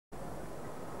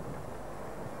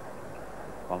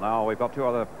Well, now we've got two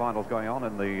other finals going on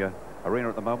in the arena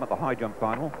at the moment. The high jump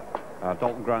final.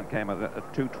 Dalton Grant came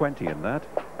at 2:20 in that,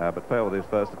 but failed with his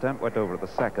first attempt, went over at the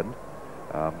second.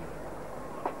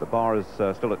 The bar is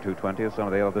still at 2:20 as some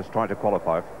of the others try to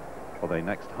qualify for the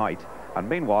next height. And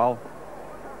meanwhile,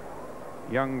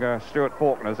 young Stewart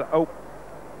Faulkner's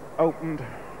opened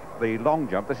the long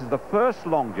jump. This is the first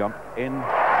long jump in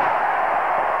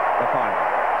the final.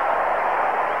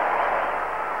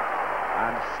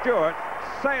 And Stewart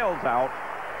sails out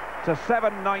to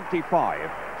 7.95.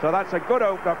 So that's a good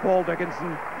opener, Paul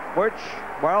Dickinson, which,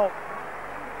 well,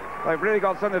 they've really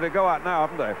got something to go at now,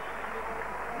 haven't they?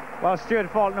 Well, Stewart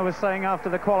Faulkner was saying after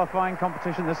the qualifying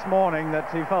competition this morning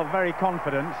that he felt very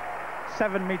confident.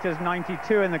 7.92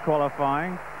 meters in the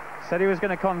qualifying. Said he was going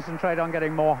to concentrate on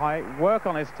getting more height, work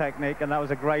on his technique, and that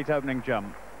was a great opening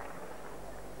jump.